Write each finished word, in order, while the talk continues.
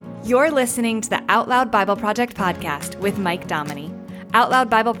You're listening to the Out Loud Bible Project podcast with Mike Dominy. Out Loud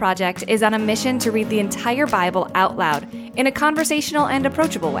Bible Project is on a mission to read the entire Bible out loud in a conversational and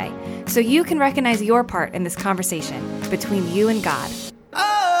approachable way, so you can recognize your part in this conversation between you and God. Before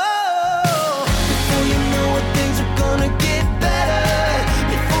you know it, things are gonna get better.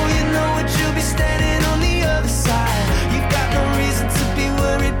 Before you know it, you'll be standing on the other side. You've got no reason to be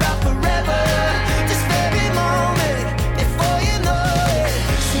worried about forever. Just every moment before you know it.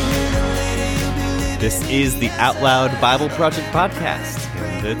 Sooner or later, you'll be living. This is the Out Loud Bible Project podcast,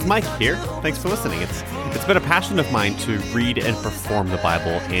 and it's Mike here. Thanks for listening. It's been a passion of mine to read and perform the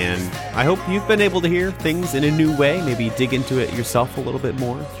Bible, and I hope you've been able to hear things in a new way, maybe dig into it yourself a little bit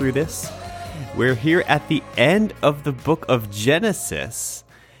more through this. We're here at the end of the book of Genesis.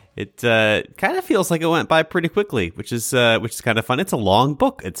 It kind of feels like it went by pretty quickly, which is kind of fun. It's a long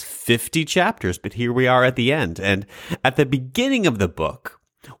book. It's 50 chapters, but here we are at the end. And at the beginning of the book,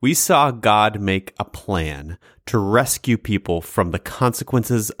 we saw God make a plan to rescue people from the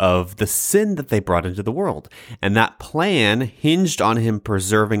consequences of the sin that they brought into the world. And that plan hinged on him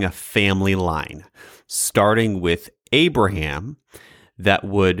preserving a family line, starting with Abraham, that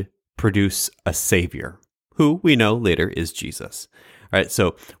would produce a savior, who we know later is Jesus. All right,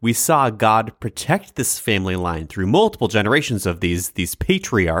 so we saw God protect this family line through multiple generations of these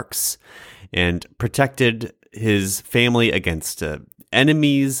patriarchs, and protected his family against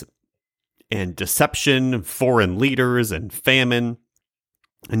enemies and deception, foreign leaders, and famine.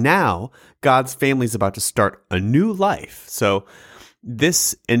 And now God's family is about to start a new life. So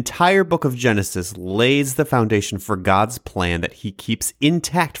this entire book of Genesis lays the foundation for God's plan that he keeps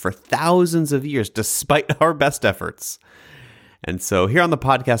intact for thousands of years, despite our best efforts. And so here on the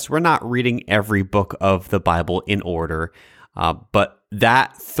podcast, we're not reading every book of the Bible in order, but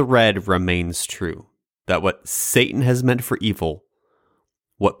that thread remains true, that what Satan has meant for evil,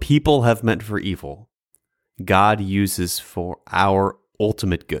 what people have meant for evil, God uses for our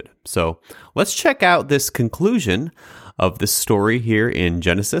ultimate good. So let's check out this conclusion of the story here in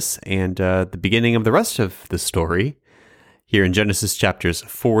Genesis, and the beginning of the rest of the story here in Genesis chapters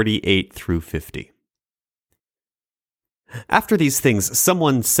 48 through 50. After these things,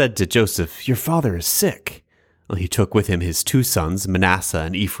 someone said to Joseph, "Your father is sick." Well, he took with him his two sons, Manasseh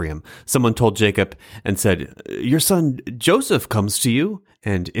and Ephraim. Someone told Jacob and said, "Your son Joseph comes to you."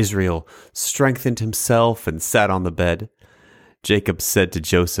 And Israel strengthened himself and sat on the bed. Jacob said to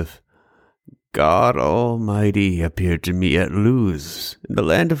Joseph, "God Almighty appeared to me at Luz in the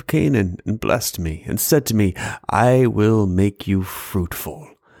land of Canaan and blessed me and said to me, 'I will make you fruitful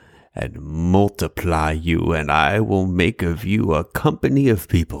and multiply you, and I will make of you a company of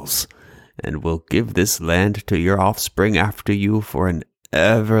peoples, and will give this land to your offspring after you for an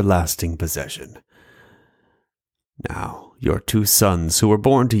everlasting possession.' Now, your two sons, who were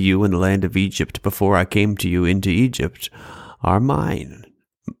born to you in the land of Egypt before I came to you into Egypt, are mine,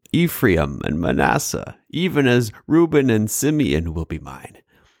 Ephraim and Manasseh, even as Reuben and Simeon will be mine.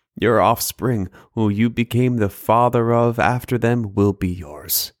 Your offspring, who you became the father of after them, will be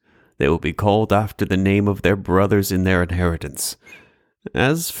yours. They will be called after the name of their brothers in their inheritance.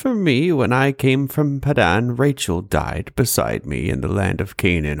 As for me, when I came from Padan, Rachel died beside me in the land of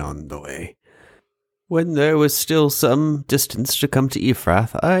Canaan on the way. When there was still some distance to come to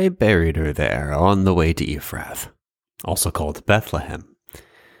Ephrath, I buried her there on the way to Ephrath, also called Bethlehem."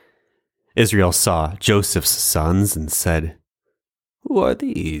 Israel saw Joseph's sons and said, "Who are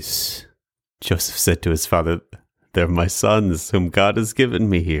these?" Joseph said to his father, "They're my sons, whom God has given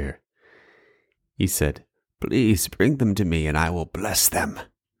me here." He said, "Please bring them to me, and I will bless them."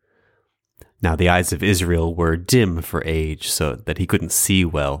 Now the eyes of Israel were dim for age, so that he couldn't see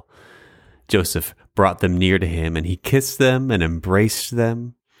well. Joseph brought them near to him, and he kissed them and embraced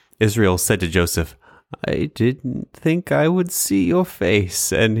them. Israel said to Joseph, "I didn't think I would see your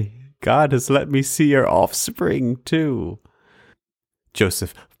face, and God has let me see your offspring too."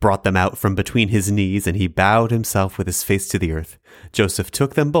 Joseph brought them out from between his knees, and he bowed himself with his face to the earth. Joseph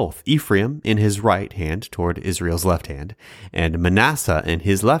took them both, Ephraim in his right hand toward Israel's left hand, and Manasseh in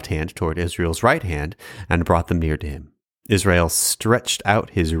his left hand toward Israel's right hand, and brought them near to him. Israel stretched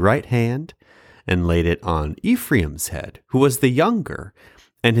out his right hand and laid it on Ephraim's head, who was the younger,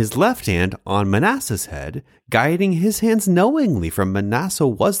 and his left hand on Manasseh's head, guiding his hands knowingly, for Manasseh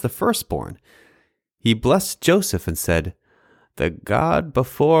was the firstborn. He blessed Joseph and said, "The God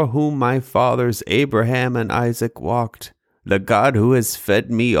before whom my fathers Abraham and Isaac walked, the God who has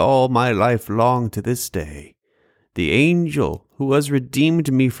fed me all my life long to this day, the angel who has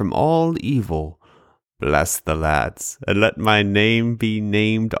redeemed me from all evil, Bless the lads, and let my name be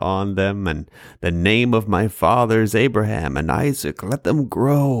named on them, and the name of my fathers Abraham and Isaac, let them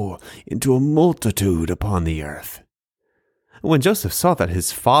grow into a multitude upon the earth. When Joseph saw that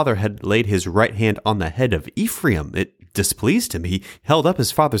his father had laid his right hand on the head of Ephraim, it displeased him. He held up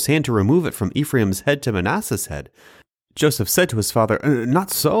his father's hand to remove it from Ephraim's head to Manasseh's head. Joseph said to his father, "Not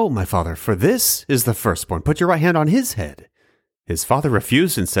so, my father, for this is the firstborn. Put your right hand on his head." His father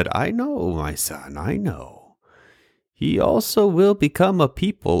refused and said, "I know, my son, I know. He also will become a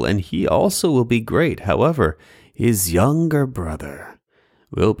people, and he also will be great. However, his younger brother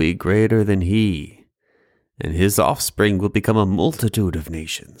will be greater than he, and his offspring will become a multitude of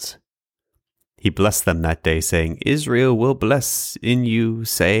nations." He blessed them that day, saying, "Israel will bless in you,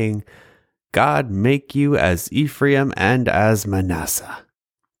 saying, God make you as Ephraim and as Manasseh."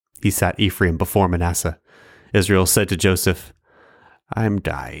 He sat Ephraim before Manasseh. Israel said to Joseph, "I am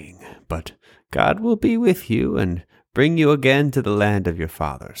dying, but God will be with you and bring you again to the land of your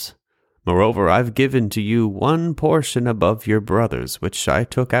fathers. Moreover, I've given to you one portion above your brothers, which I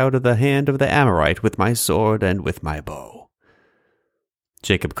took out of the hand of the Amorite with my sword and with my bow."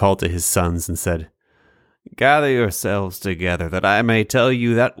 Jacob called to his sons and said, "Gather yourselves together, that I may tell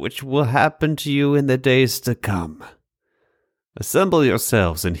you that which will happen to you in the days to come. Assemble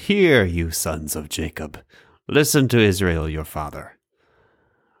yourselves and hear, you sons of Jacob. Listen to Israel your father.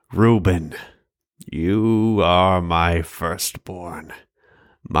 Reuben, you are my firstborn,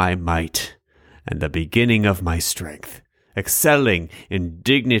 my might, and the beginning of my strength, excelling in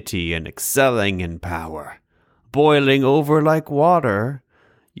dignity and excelling in power. Boiling over like water,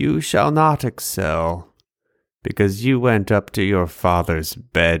 you shall not excel, because you went up to your father's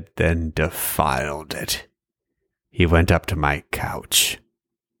bed, then defiled it. He went up to my couch.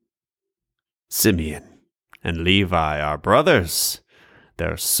 Simeon and Levi are brothers.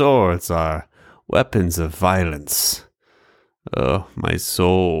 Their swords are weapons of violence. Oh, my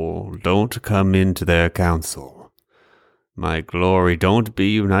soul, don't come into their council. My glory, don't be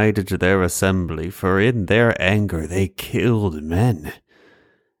united to their assembly, for in their anger they killed men.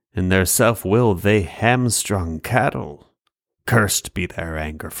 In their self-will they hamstrung cattle. Cursed be their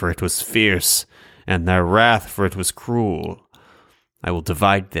anger, for it was fierce, and their wrath, for it was cruel. I will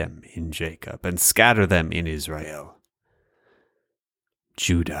divide them in Jacob, and scatter them in Israel.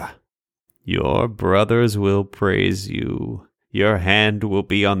 Judah, your brothers will praise you. Your hand will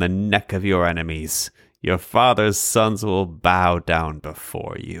be on the neck of your enemies. Your father's sons will bow down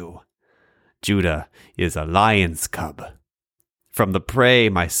before you. Judah is a lion's cub. From the prey,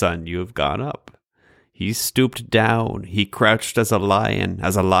 my son, you have gone up. He stooped down. He crouched as a lion,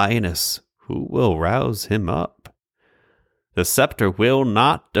 as a lioness. Who will rouse him up? The scepter will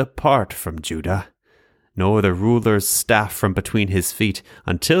not depart from Judah, nor the ruler's staff from between his feet,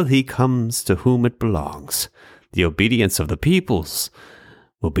 until he comes to whom it belongs. The obedience of the peoples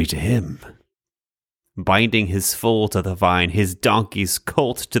will be to him. Binding his foal to the vine, his donkey's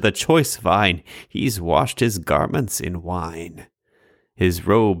colt to the choice vine, he's washed his garments in wine, his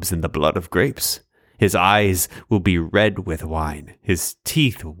robes in the blood of grapes. His eyes will be red with wine, his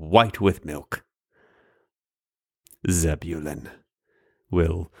teeth white with milk. Zebulun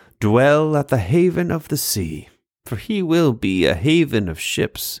will dwell at the haven of the sea, for he will be a haven of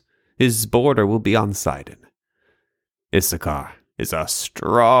ships. His border will be on Sidon. Issachar is a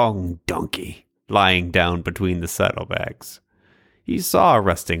strong donkey, lying down between the saddlebags. He saw a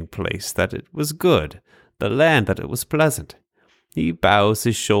resting place, that it was good, the land that it was pleasant. He bows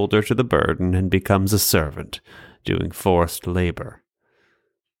his shoulder to the burden and becomes a servant, doing forced labor.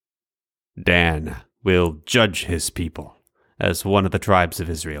 Dan will judge his people as one of the tribes of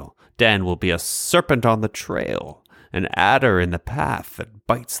Israel. Dan will be a serpent on the trail, an adder in the path that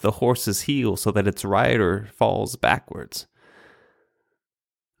bites the horse's heel so that its rider falls backwards.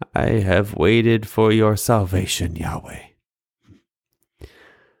 I have waited for your salvation, Yahweh.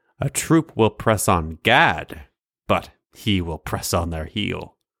 A troop will press on Gad, but he will press on their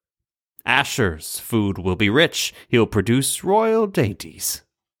heel. Asher's food will be rich. He'll produce royal dainties.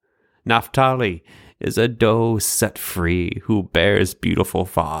 Naphtali is a doe set free who bears beautiful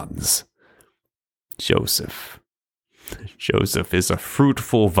fawns. Joseph is a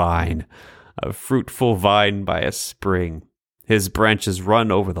fruitful vine by a spring. His branches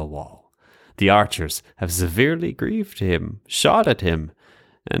run over the wall. The archers have severely grieved him, shot at him,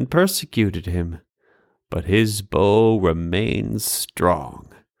 and persecuted him. But his bow remains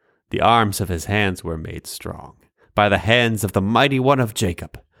strong. The arms of his hands were made strong by the hands of the mighty one of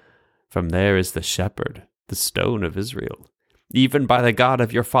Jacob. From there is the shepherd, the stone of Israel. even by the God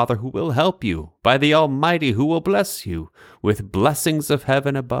of your father who will help you, by the Almighty who will bless you, with blessings of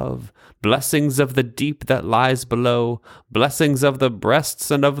heaven above, blessings of the deep that lies below, blessings of the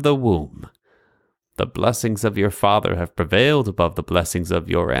breasts and of the womb. The blessings of your father have prevailed above the blessings of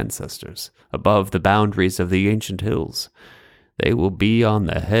your ancestors, above the boundaries of the ancient hills. They will be on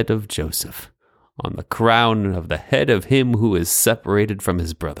the head of Joseph, on the crown of the head of him who is separated from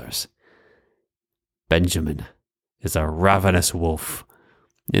his brothers. Benjamin is a ravenous wolf.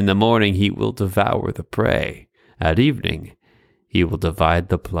 In the morning he will devour the prey. At evening he will divide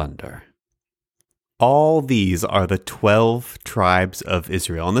the plunder. All these are the 12 tribes of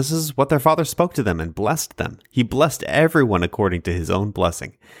Israel, and this is what their father spoke to them and blessed them. He blessed everyone according to his own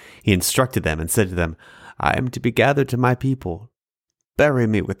blessing. He instructed them and said to them, I am to be gathered to my people. Bury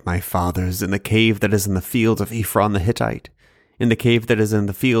me with my fathers in the cave that is in the field of Ephron the Hittite, in the cave that is in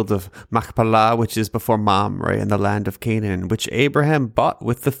the field of Machpelah, which is before Mamre in the land of Canaan, which Abraham bought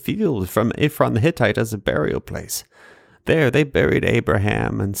with the field from Ephron the Hittite as a burial place. There they buried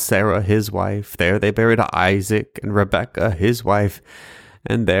Abraham and Sarah his wife. There they buried Isaac and Rebekah his wife.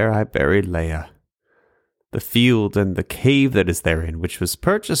 And there I buried Leah. The field and the cave that is therein, which was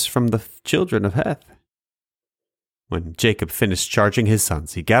purchased from the children of Heth. When Jacob finished charging his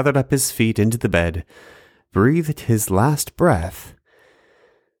sons, he gathered up his feet into the bed, breathed his last breath,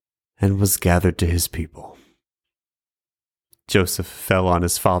 and was gathered to his people. Joseph fell on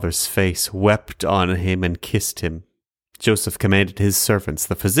his father's face, wept on him, and kissed him. Joseph commanded his servants,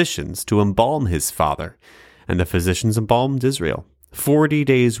 the physicians, to embalm his father, and the physicians embalmed Israel. 40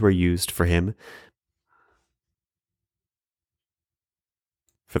 days were used for him,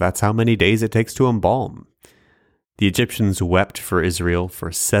 for that's how many days it takes to embalm. The Egyptians wept for Israel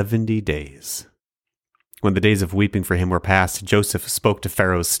for 70 days. When the days of weeping for him were past, Joseph spoke to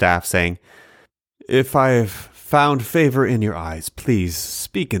Pharaoh's staff, saying, If I have found favor in your eyes, please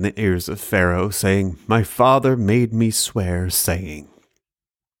speak in the ears of Pharaoh, saying, My father made me swear, saying,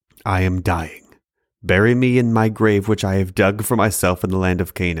 I am dying. Bury me in my grave which I have dug for myself in the land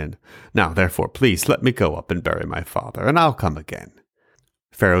of Canaan. Now, therefore, please let me go up and bury my father, and I'll come again.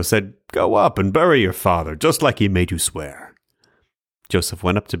 Pharaoh said, Go up and bury your father, just like he made you swear. Joseph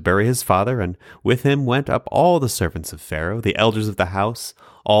went up to bury his father, and with him went up all the servants of Pharaoh, the elders of the house,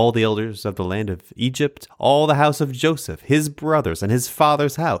 all the elders of the land of Egypt, all the house of Joseph, his brothers, and his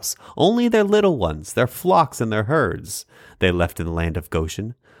father's house. Only their little ones, their flocks and their herds, they left in the land of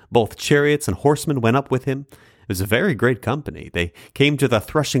Goshen. Both chariots and horsemen went up with him. It was a very great company. They came to the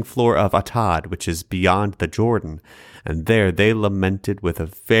threshing floor of Atad, which is beyond the Jordan, and there they lamented with a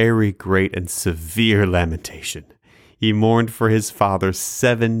very great and severe lamentation. He mourned for his father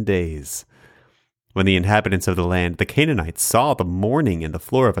 7 days. When the inhabitants of the land, the Canaanites, saw the mourning in the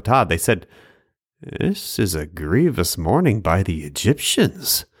floor of Atad, they said, This is a grievous mourning by the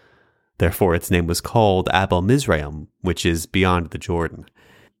Egyptians. Therefore its name was called Abel Mizraim, which is beyond the Jordan.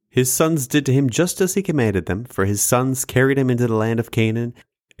 His sons did to him just as he commanded them, for his sons carried him into the land of Canaan,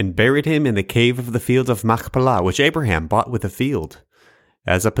 and buried him in the cave of the field of Machpelah, which Abraham bought with a field,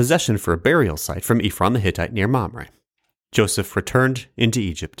 as a possession for a burial site from Ephron the Hittite near Mamre. Joseph returned into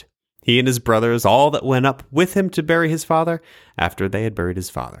Egypt, he and his brothers, all that went up with him to bury his father, after they had buried his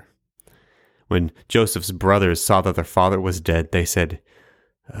father. When Joseph's brothers saw that their father was dead, they said,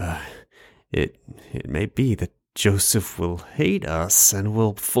 It may be that Joseph will hate us and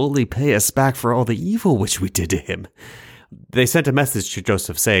will fully pay us back for all the evil which we did to him. They sent a message to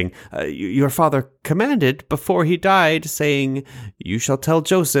Joseph saying, Your father commanded before he died, saying, You shall tell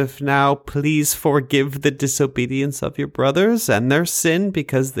Joseph, now please forgive the disobedience of your brothers and their sin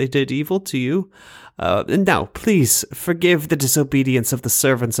because they did evil to you. And now please forgive the disobedience of the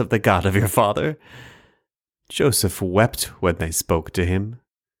servants of the God of your father. Joseph wept when they spoke to him.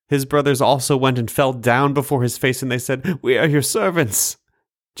 His brothers also went and fell down before his face, and they said, We are your servants.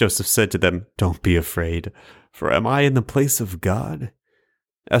 Joseph said to them, Don't be afraid, for am I in the place of God?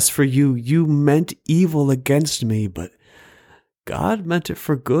 As for you, you meant evil against me, but God meant it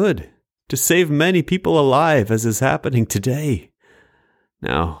for good, to save many people alive, as is happening today.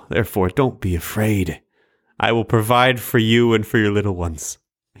 Now, therefore, don't be afraid. I will provide for you and for your little ones.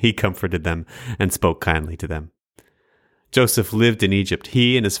 He comforted them and spoke kindly to them. Joseph lived in Egypt,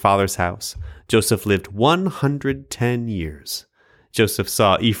 he and his father's house. Joseph lived 110 years. Joseph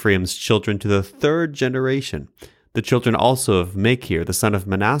saw Ephraim's children to the 3rd generation. The children also of Machir, the son of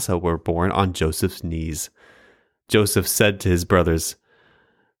Manasseh, were born on Joseph's knees. Joseph said to his brothers,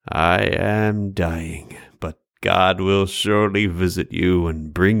 I am dying, but God will surely visit you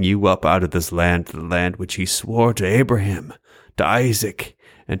and bring you up out of this land to the land which he swore to Abraham, to Isaac,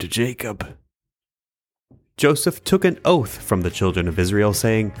 and to Jacob. Joseph took an oath from the children of Israel,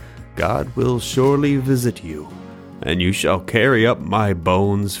 saying, God will surely visit you, and you shall carry up my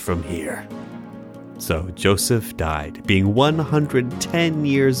bones from here. So Joseph died, being 110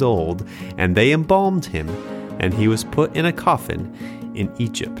 years old, and they embalmed him, and he was put in a coffin in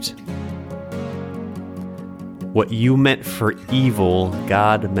Egypt. What you meant for evil,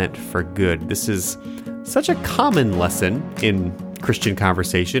 God meant for good. This is such a common lesson in Christian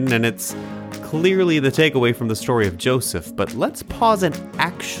conversation, and it's clearly the takeaway from the story of Joseph. But let's pause and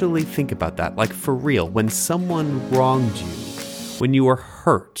actually think about that, like for real. When someone wronged you, when you were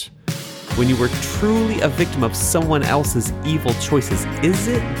hurt, when you were truly a victim of someone else's evil choices, is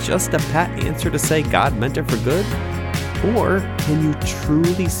it just a pat answer to say God meant it for good? Or can you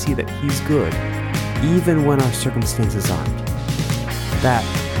truly see that He's good, even when our circumstances aren't? That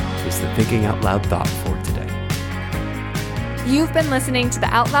is the Thinking Out Loud thought for today. You've been listening to the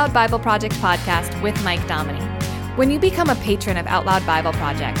Out Loud Bible Project podcast with Mike Dominy. When you become a patron of Out Loud Bible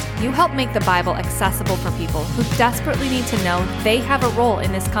Project, you help make the Bible accessible for people who desperately need to know they have a role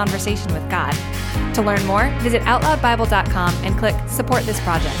in this conversation with God. To learn more, visit OutLoudBible.com and click Support This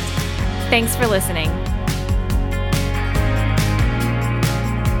Project. Thanks for listening.